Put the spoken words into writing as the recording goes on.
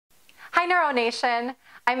Hi Neuro Nation,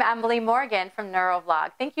 I'm Emily Morgan from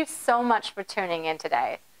NeuroVlog. Thank you so much for tuning in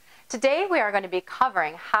today. Today we are going to be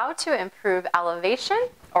covering how to improve elevation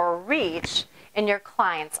or reach in your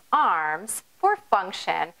client's arms for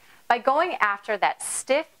function by going after that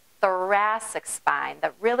stiff thoracic spine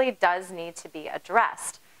that really does need to be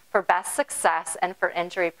addressed for best success and for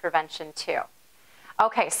injury prevention too.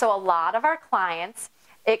 Okay, so a lot of our clients,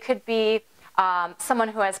 it could be someone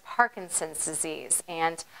who has Parkinson's disease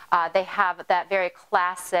and they have that very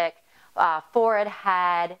classic forward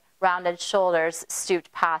head, rounded shoulders,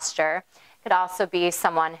 stooped posture. It could also be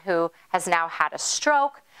someone who has now had a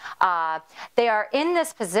stroke. They are in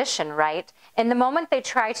this position, right? And the moment they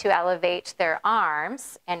try to elevate their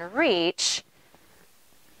arms and reach,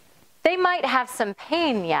 they might have some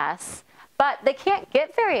pain, yes, but they can't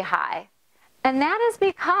get very high. And that is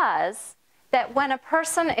because that when a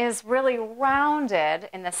person is really rounded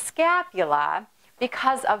in the scapula,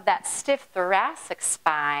 because of that stiff thoracic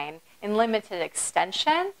spine and limited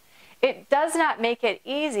extension, it does not make it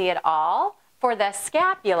easy at all for the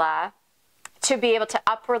scapula to be able to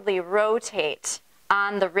upwardly rotate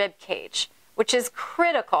on the rib cage, which is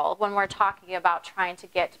critical when we're talking about trying to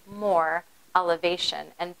get more elevation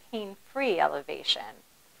and pain-free elevation.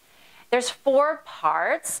 There's 4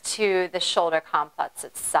 parts to the shoulder complex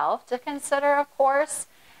itself to consider, of course.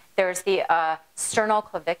 There's the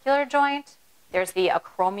sternoclavicular joint, there's the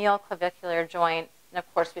acromioclavicular joint, and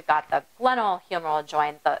of course we've got the glenohumeral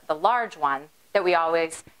joint, the large one that we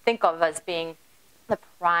always think of as being the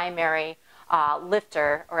primary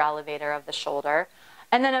lifter or elevator of the shoulder.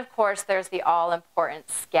 And then of course there's the all-important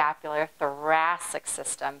scapular thoracic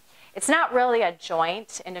system. It's not really a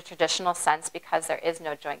joint in a traditional sense because there is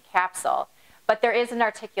no joint capsule, but there is an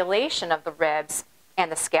articulation of the ribs and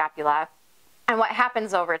the scapula. And what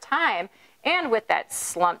happens over time, and with that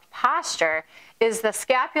slumped posture, is the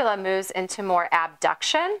scapula moves into more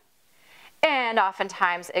abduction, and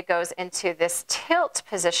oftentimes it goes into this tilt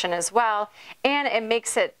position as well, and it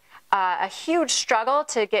makes it a huge struggle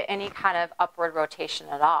to get any kind of upward rotation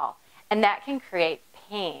at all. And that can create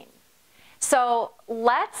pain. So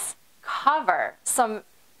let's cover some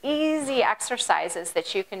easy exercises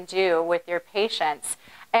that you can do with your patients.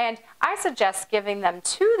 And I suggest giving them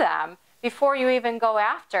to them before you even go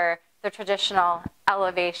after the traditional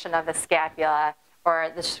elevation of the scapula or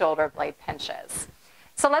the shoulder blade pinches.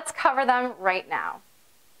 So let's cover them right now.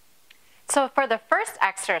 So for the first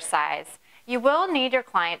exercise, you will need your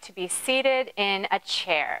client to be seated in a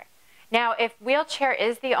chair. Now, if wheelchair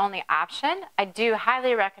is the only option, I do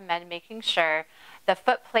highly recommend making sure the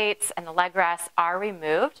foot plates and the leg rests are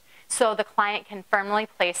removed so the client can firmly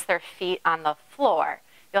place their feet on the floor.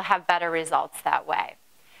 You'll have better results that way.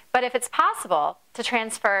 But if it's possible to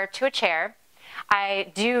transfer to a chair,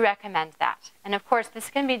 I do recommend that. And of course, this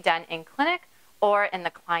can be done in clinic or in the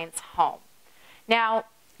client's home. Now,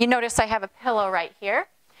 you notice I have a pillow right here.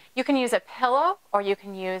 You can use a pillow, or you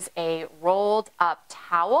can use a rolled up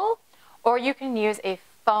towel, or you can use a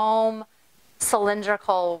foam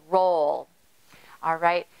cylindrical roll. All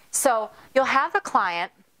right, so you'll have the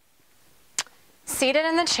client seated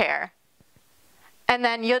in the chair, and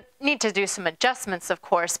then you'll need to do some adjustments, of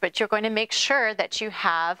course, but you're going to make sure that you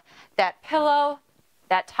have that pillow,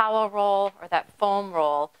 that towel roll, or that foam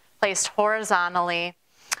roll placed horizontally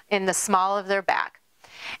in the small of their back.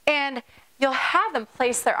 And you'll have them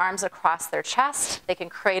place their arms across their chest. They can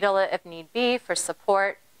cradle it if need be for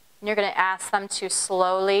support. And you're going to ask them to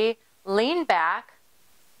slowly lean back.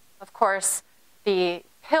 Of course, the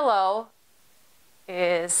pillow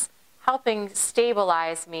is helping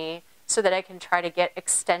stabilize me so that I can try to get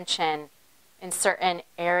extension in certain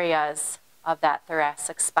areas of that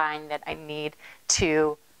thoracic spine that I need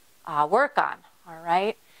to work on, all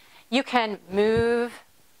right? You can move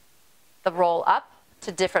the roll up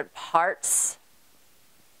to different parts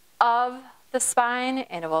of the spine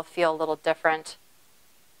and it will feel a little different.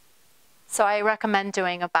 So I recommend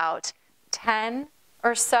doing about 10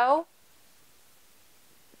 or so.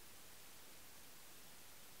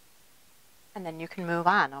 And then you can move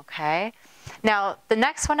on, okay? Now, the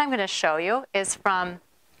next one I'm going to show you is from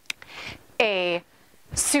a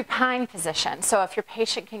supine position. So if your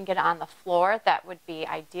patient can get on the floor, that would be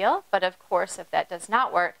ideal. But of course, if that does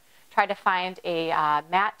not work, try to find a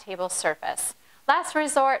mat table surface. Last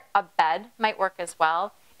resort, a bed might work as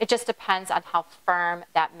well. It just depends on how firm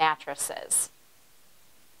that mattress is.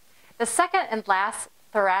 The second and last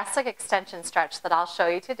thoracic extension stretch that I'll show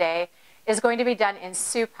you today is going to be done in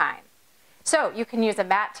supine. So you can use a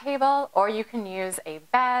mat table or you can use a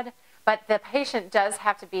bed, but the patient does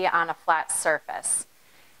have to be on a flat surface.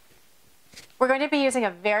 We're going to be using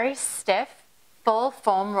a very stiff full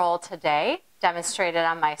foam roll today, demonstrated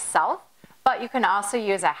on myself, but you can also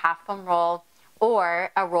use a half foam roll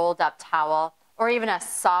or a rolled up towel or even a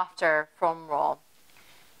softer foam roll.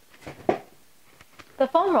 The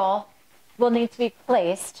foam roll will need to be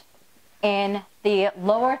placed in the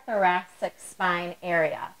lower thoracic spine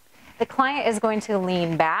area. The client is going to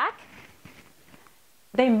lean back.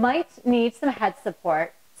 They might need some head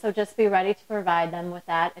support, so just be ready to provide them with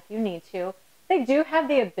that if you need to. They do have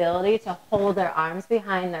the ability to hold their arms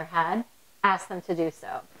behind their head. Ask them to do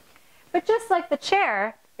so. But just like the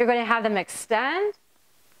chair, you're going to have them extend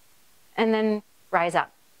and then rise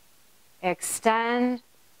up. Extend,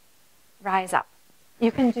 rise up.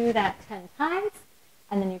 You can do that 10 times,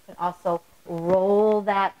 and then you can also roll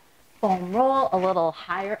that foam roll a little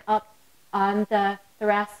higher up on the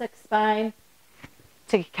thoracic spine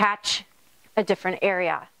to catch a different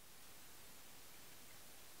area.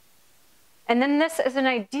 And then this is an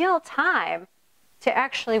ideal time to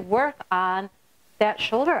actually work on that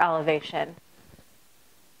shoulder elevation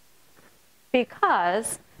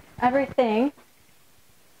because everything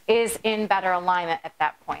is in better alignment at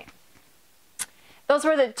that point. Those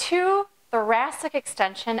were the 2 thoracic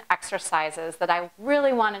extension exercises that I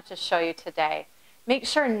really wanted to show you today. Make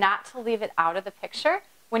sure not to leave it out of the picture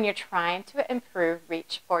when you're trying to improve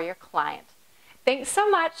reach for your client. Thanks so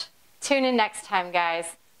much. Tune in next time,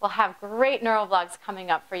 guys. We'll have great NeuroVlogs coming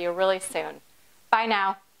up for you really soon. Bye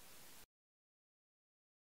now.